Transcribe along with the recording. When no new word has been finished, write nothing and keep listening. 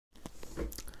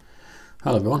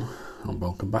Hello everyone, and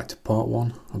welcome back to part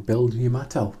 1 of building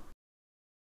Yamato.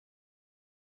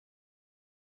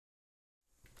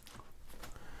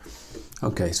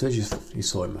 Okay, so as you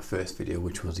saw in my first video,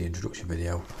 which was the introduction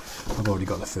video, I've already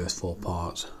got the first 4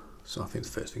 parts. So I think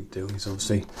the first thing to do is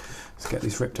obviously let's get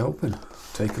this ripped open,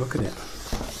 take a look at it.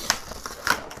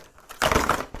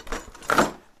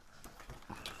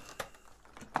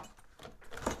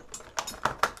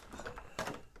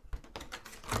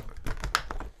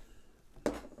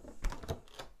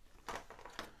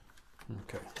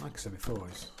 Okay, like I said before,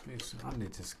 it's handy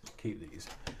to keep these.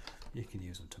 You can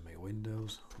use them to make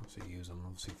windows, obviously use them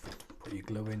obviously for put your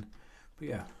glue in, but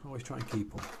yeah, always try and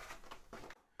keep them.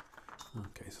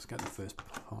 Okay, so let's get the first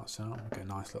parts out. We get a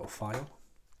nice little file.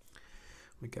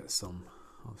 We get some,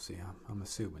 obviously I'm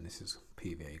assuming this is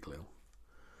PVA glue,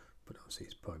 but obviously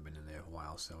it's probably been in there a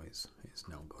while, so it's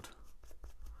no good.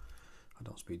 I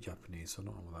don't speak Japanese, so I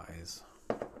don't know what that is,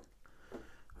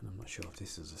 and I'm not sure if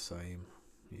this is the same.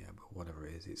 Yeah, but whatever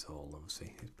it is, it's all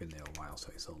obviously, it's been there a while,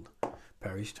 so it's all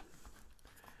perished.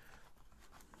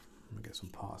 We get some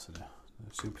parts of the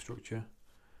superstructure.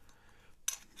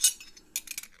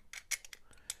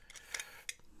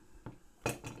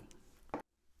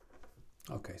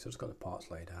 Okay, so it's got the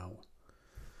parts laid out.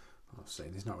 Obviously,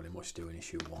 there's not really much to do in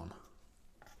issue 1.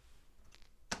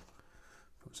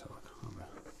 Let's have a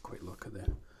quick look at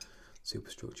the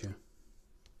superstructure.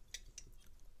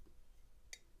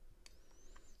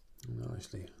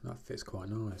 Nicely, that fits quite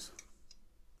nice.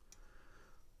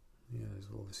 Yeah, there's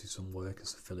obviously some work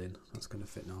as to fill in. That's going to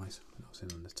fit nice. That's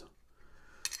in on the top.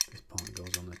 This part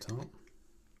goes on the top.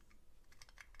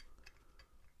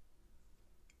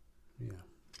 Yeah,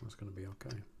 that's going to be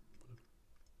okay.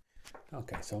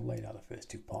 Okay, so I've laid out the first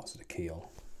 2 parts of the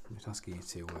keel. I'm just asking you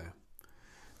to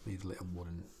leave little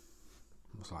wooden,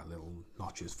 almost like little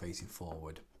notches facing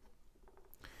forward.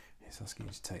 It's asking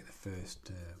you to take the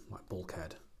first like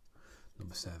bulkhead,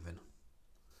 number 7,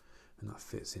 and that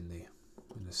fits in the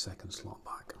second slot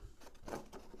back.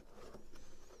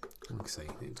 Like I say,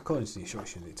 according to the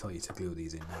instructions, they tell you to glue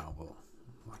these in now, but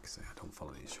like I say, I don't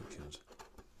follow the instructions.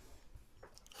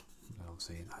 And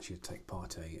obviously, it actually take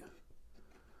part 8.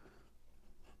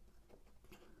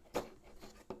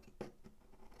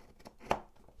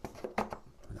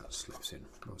 And that slips in.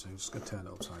 Obviously, I'm just going to turn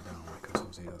it upside down because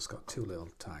obviously it's got 2 little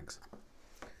tags.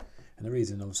 And the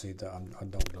reason, obviously, that I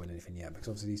don't glue in anything yet, because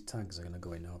obviously these tags are going to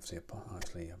go in, obviously, a part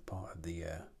of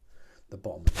the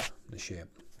bottom of the ship.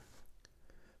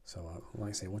 So, like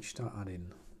I say, once you start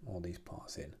adding all these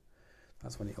parts in,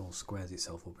 that's when it all squares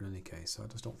itself up in any case. So I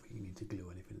just don't think you need to glue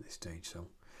anything at this stage. So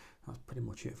that's pretty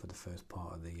much it for the first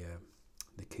part of the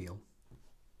keel.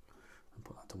 And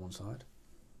put that to one side.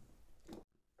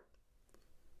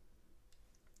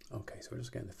 Okay, so we're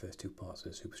just getting the first 2 parts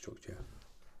of the superstructure.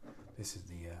 This is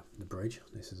the bridge.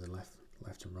 This is the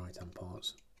left and right hand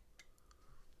parts,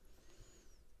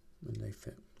 and they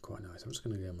fit quite nice. I'm just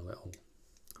going to give them a little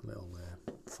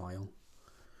file,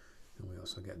 and we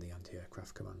also get the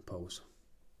anti-aircraft command post,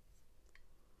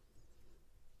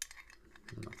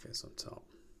 and that fits on top.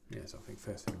 Yes, I think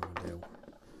first thing I'm going to do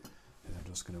is I'm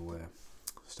just going to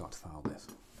start to file this.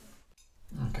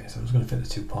 Okay, so I'm just going to fit the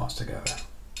 2 parts together.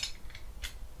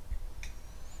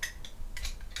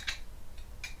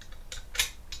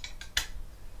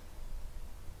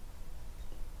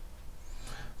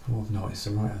 What I've noticed,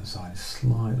 the right hand side is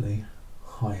slightly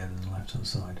higher than the left hand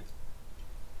side.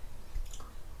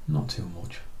 Not too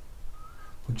much,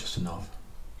 but just enough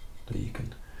that you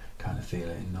can kind of feel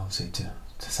it. And obviously to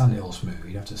sand it all smooth,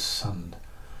 you have to sand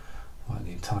like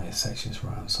the entire section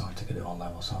right hand side to get it all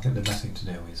level. So I think the best thing to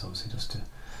do is obviously just to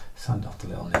sand off the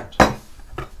little nibs.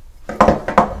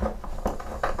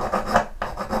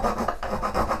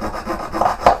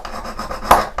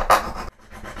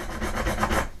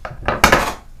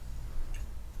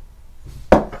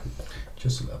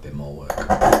 Just a little bit more work.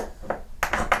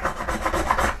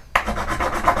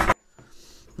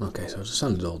 Okay, so I've just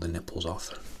sanded all the nipples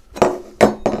off.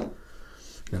 And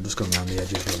I'm just going around the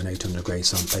edges with an 800 grade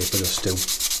sandpaper just to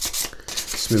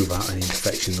smooth out any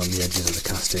imperfections on the edges of the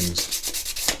castings.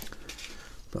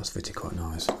 But that's fitted quite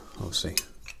nice, obviously.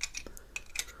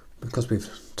 Because we've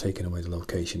taken away the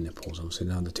location nipples, obviously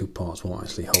now the 2 parts won't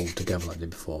actually hold together like they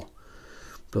did before.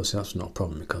 But obviously that's not a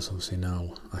problem because obviously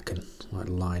now I can like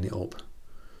line it up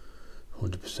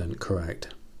 100%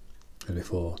 correct. And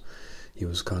before, he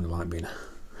was kind of like being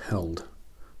held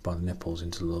by the nipples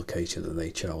into the location that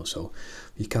they chose. So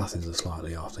if your castings are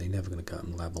slightly off, then you're never going to get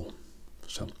them level.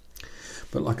 So,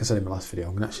 but like I said in my last video,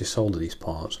 I'm going to actually solder these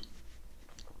parts.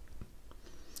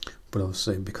 But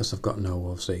obviously, because I've got no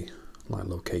obviously like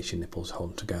location nipples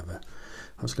hold them together.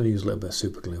 I'm just going to use a little bit of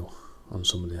super glue on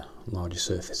some of the larger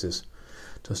surfaces,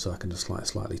 just so I can just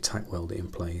slightly tack weld it in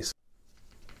place.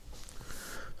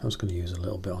 I'm just going to use a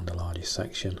little bit on the largest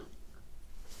section,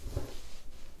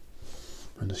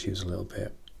 and just use a little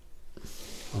bit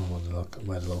on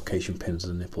where the location pins of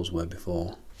the nipples were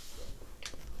before.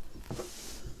 I'm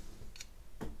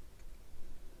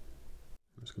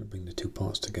just going to bring the two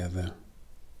parts together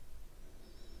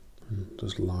and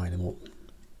just line them up.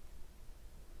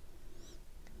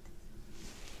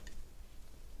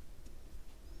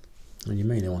 And you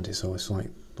may not want it so it's like,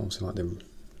 obviously like the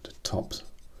tops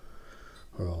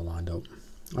are all lined up.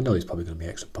 I know there's probably going to be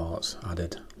extra parts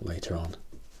added later on,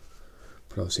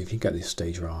 but obviously if you get this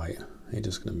stage right, it's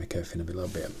just going to make everything a little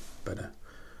bit better.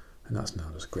 And that's now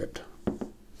just gripped.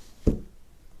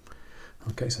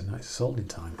 Okay, so now it's soldering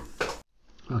time.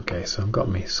 Okay, so I've got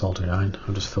my soldering iron.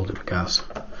 I've just filled it with gas.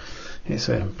 It's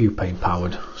a butane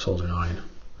powered soldering iron.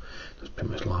 Just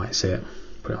pretty much lights it,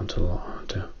 put it onto lock,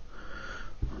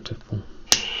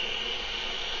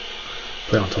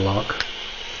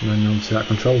 and then obviously that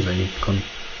controls it. You can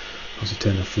obviously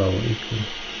turn the flow.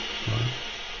 Right.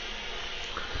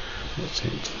 It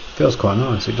feels quite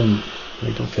nice. It don't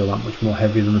feel that much more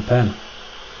heavy than a pen.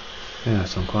 Yeah,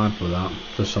 so I'm quite happy with that.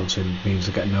 Just obviously means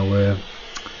I get no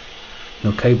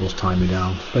cables tying me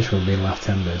down, especially when being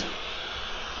left-handed.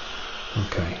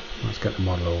 Okay, let's get the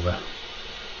model over.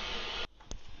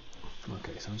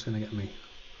 Okay, so I'm just going to get me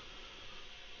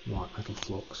white metal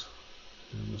flux.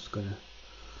 I'm just going to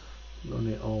run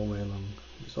it all the way along.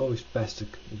 It's always best to,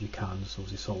 if you can, just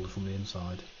obviously solder from the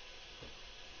inside.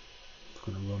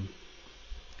 I'm going to run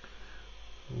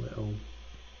a little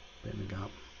bit in the gap.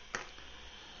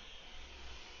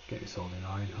 Get your soldering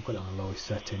iron. I've got it on the lowest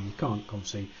setting. You can't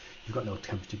obviously, you've got no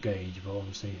temperature gauge, but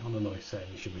obviously on the lowest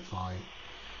setting you should be fine.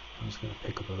 I'm just going to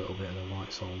pick up a little bit of the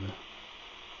white solder.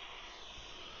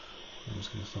 I'm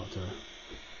just going to start to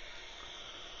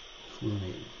run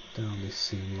it down this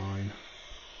seam line.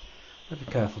 Be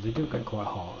careful, they do get quite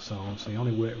hot, so obviously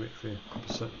only work with it for a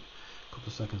couple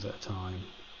of seconds at a time.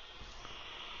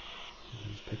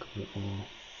 Just pick up a bit more.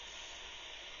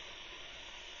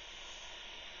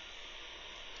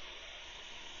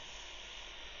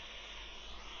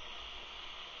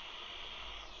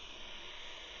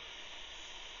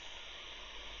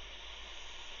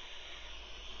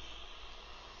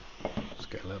 Just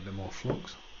get a little bit more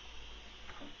flux.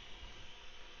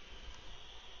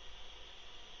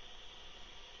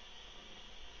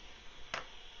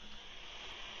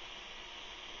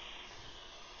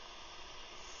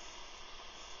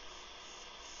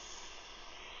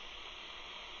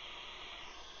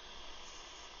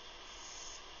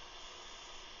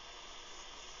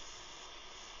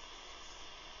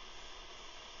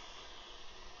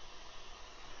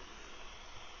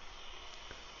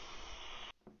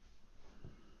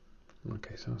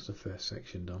 Okay, so that's the first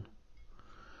section done.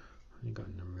 You've got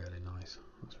really nice.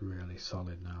 That's really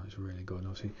solid now. It's really good.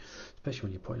 Obviously, especially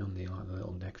when you're putting on the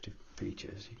little decorative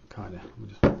features, you can kind of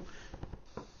just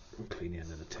clean the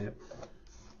end of the tip.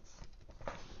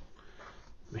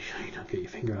 Make sure you don't get your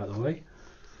finger out of the way.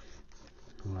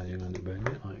 Otherwise you're going to burn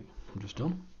it, like I'm just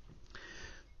done.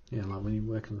 Yeah, like when you're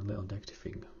working on the little decorative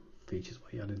features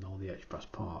where you add in all the edge brass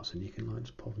parts, and you can like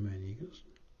just pop them in. You just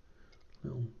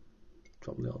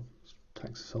drop little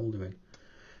tacks of solder in,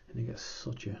 and you get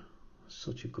such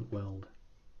a good weld.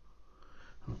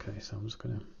 Okay, so I'm just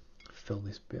going to fill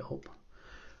this bit up.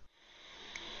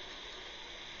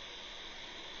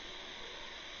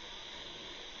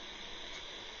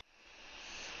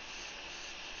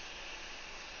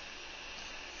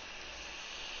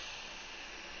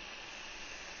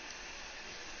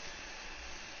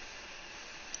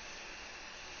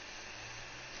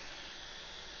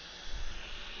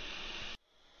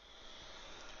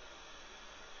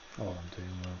 All I'm doing,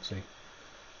 obviously,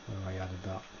 where I added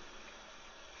that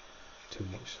too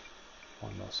much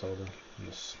on that solder, I'm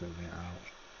just smoothing it out.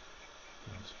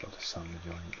 I'm just about to sand the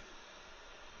joint.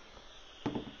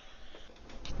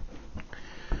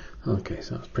 Okay,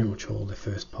 so that's pretty much all the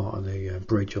first part of the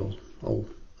bridge, all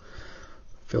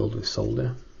filled with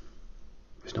solder.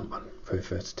 It's not bad for the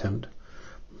first attempt.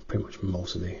 Pretty much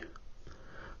most of the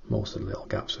little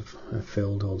gaps have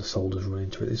filled. All the solder's run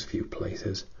into it. There's a few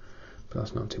places, but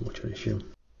that's not too much of an issue.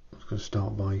 I'm just going to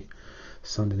start by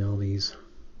sanding all these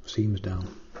seams down.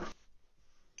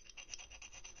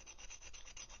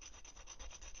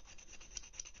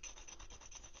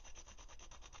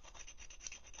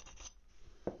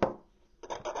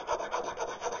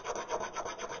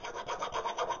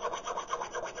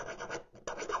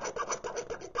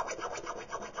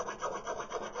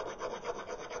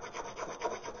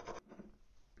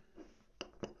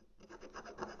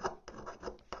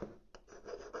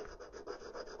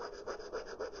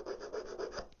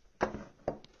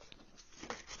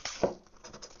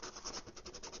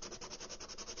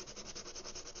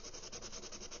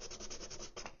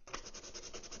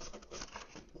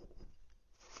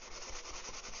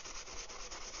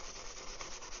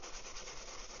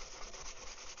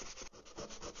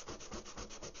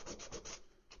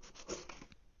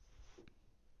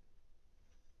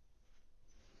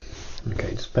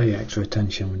 Okay, just pay extra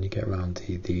attention when you get around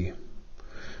the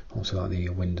also like the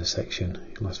window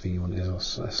section. The last thing you want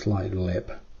is a slight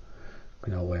lip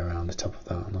going all the way around the top of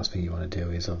that. And last thing you want to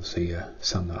do is obviously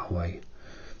sand that away.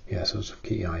 Yeah, so just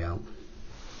keep your eye out.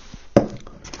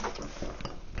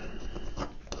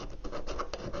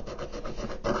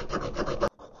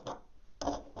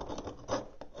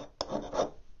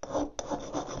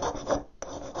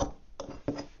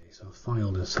 So I've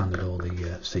filed and sanded all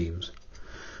the seams.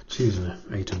 Just using an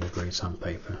 800 grade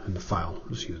sandpaper and the file,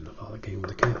 just using the file that came with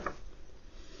the kit.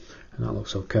 And that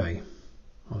looks okay.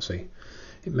 Obviously,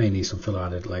 it may need some filler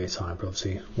added later time, but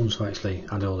obviously once we actually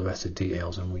add all the rest of the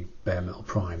details and we bare metal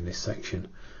prime this section,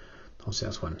 obviously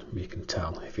that's when we can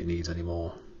tell if it needs any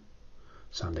more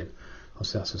sanding.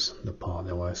 Obviously that's just the part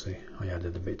there where I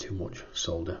added a bit too much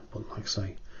solder, but like I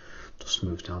say, just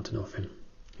smooths down to nothing.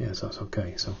 Yeah, so that's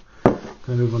okay. So I'm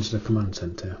going to move on to the command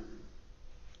center.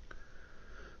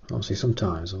 Obviously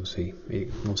sometimes, obviously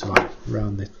like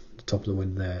around the top of the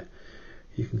window there,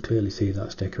 you can clearly see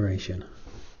that's decoration.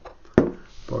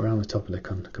 But around the top of the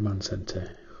command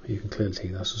center, you can clearly see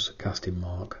that's just a casting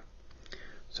mark.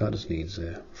 So that just needs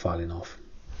filing off.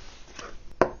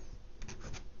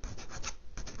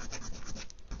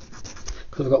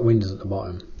 Because I've got windows at the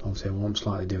bottom, obviously what I'm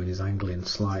slightly doing is angling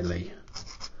slightly,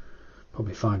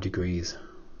 probably 5 degrees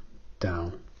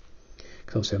down.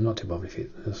 Because obviously I'm not too bothered if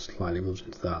it just slightly rubs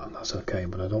into that, that's okay,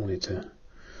 but I don't want it to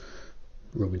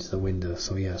rub into the window.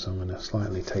 So yeah, so I'm going to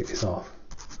slightly take this off,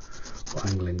 but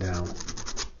angling down.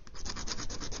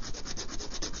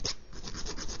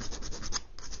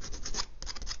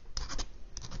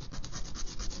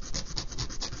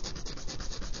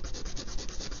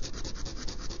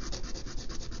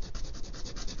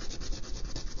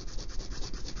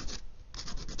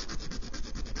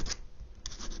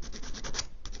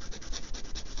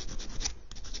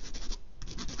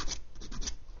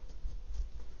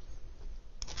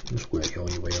 Just work all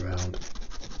your way around.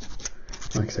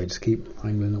 Like I say, just keep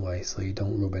angling away so you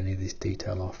don't rub any of this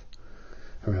detail off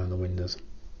around the windows.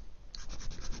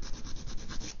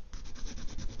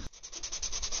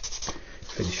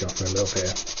 Finish off with a little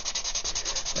bit of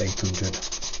 800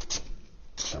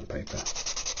 sandpaper.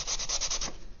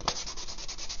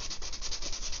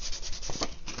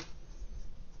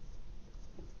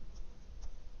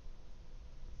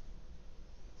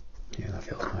 Yeah, that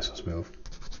feels nice and smooth.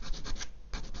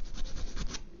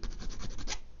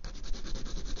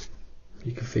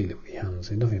 You can feel it with your hands.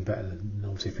 There's nothing better than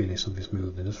obviously feeling something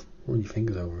smooth than just run your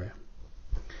fingers over it.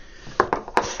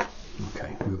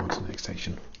 Okay, move on to the next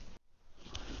station.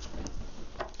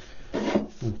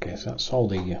 Okay, so that's all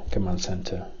the command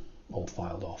center all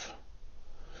filed off.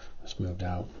 That's moved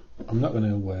out. I'm not going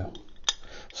to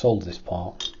solder this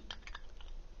part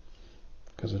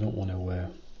because I don't want to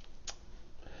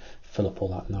fill up all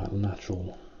that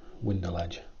natural window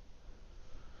ledge.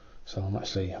 So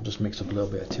I've just mixed up a little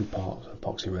bit of 2 parts of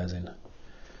epoxy resin.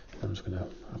 I'm just going to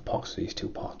epoxy these 2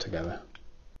 parts together.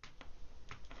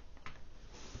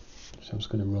 So I'm just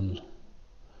going to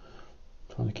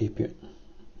trying to keep it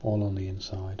all on the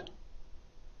inside,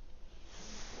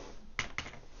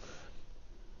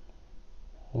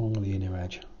 along the inner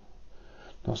edge,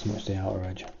 not so much the outer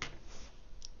edge.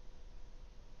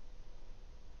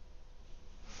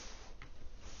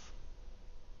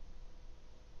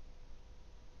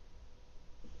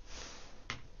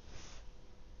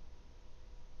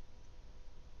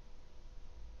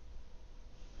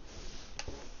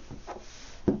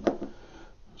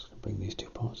 Bring these 2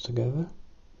 parts together.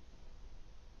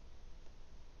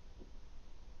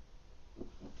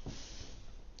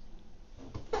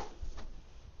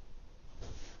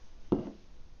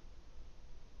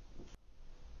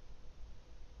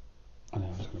 And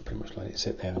I'm just going to pretty much let it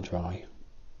sit there and dry.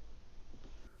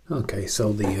 Okay,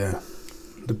 so the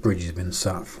bridge has been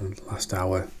sat for the last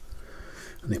hour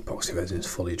and the epoxy resin is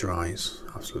fully dry. It's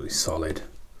absolutely solid,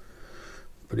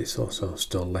 but it's also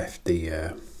still left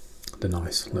the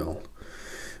nice little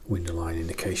window line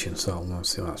indication, so I'll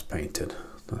see how that's painted.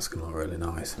 That's going to look really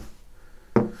nice.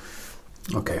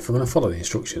 Okay, if I'm going to follow the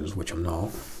instructions, which I'm not,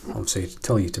 obviously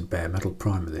tell you to bare metal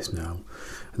primer this now,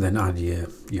 and then add your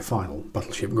final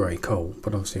battleship grey coat,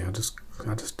 but obviously I just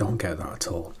don't get that at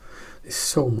all. There's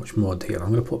so much more detail.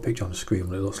 I'm going to put a picture on the screen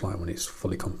what it looks like when it's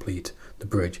fully complete, the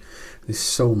bridge. There's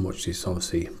so much, there's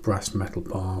obviously brass metal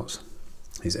parts,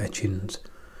 there's etchings.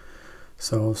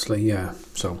 So obviously, yeah,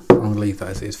 so I'm going to leave that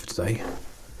as it is for today.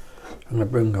 I'm going to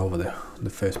bring over the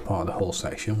first part of the whole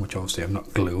section, which obviously I've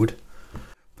not glued.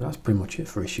 But that's pretty much it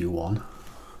for issue 1.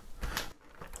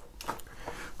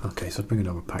 Okay, so bringing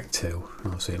over pack 2.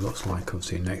 Obviously it looks like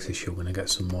obviously next issue we're going to get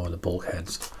some more of the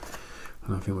bulkheads.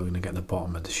 and I think we're going to get the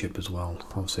bottom of the ship as well.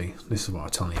 Obviously this is what I'm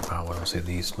telling you about, when I say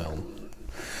these little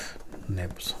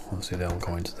nibs, obviously they'll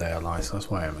go into their light, so that's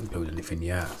why I haven't glued anything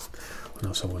yet. And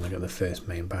also we're going to get the first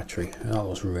main battery, and that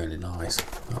looks really nice.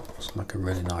 That looks like a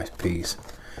really nice piece.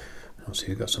 And obviously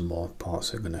we've got some more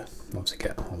parts that are going to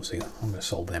obviously I'm going to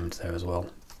solder them into there as well.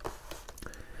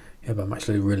 Yeah, but I'm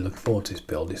actually really looking forward to this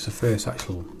build. It's the first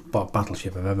actual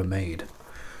battleship I've ever made.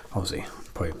 Obviously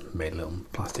probably made a little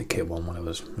plastic kit one when I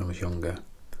was younger,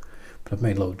 but I've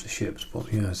made loads of ships,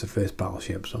 but yeah, it's the first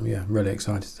battleship, so yeah, I'm really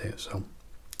excited to see it. So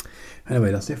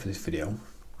anyway, that's it for this video.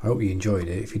 I hope you enjoyed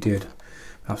it. If you did,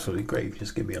 absolutely great if you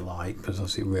just give me a like, because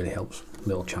obviously it really helps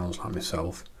little channels like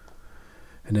myself.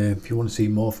 And if you want to see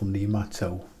more from the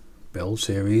Yamato build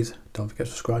series, don't forget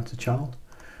to subscribe to the channel,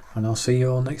 and I'll see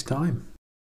you all next time.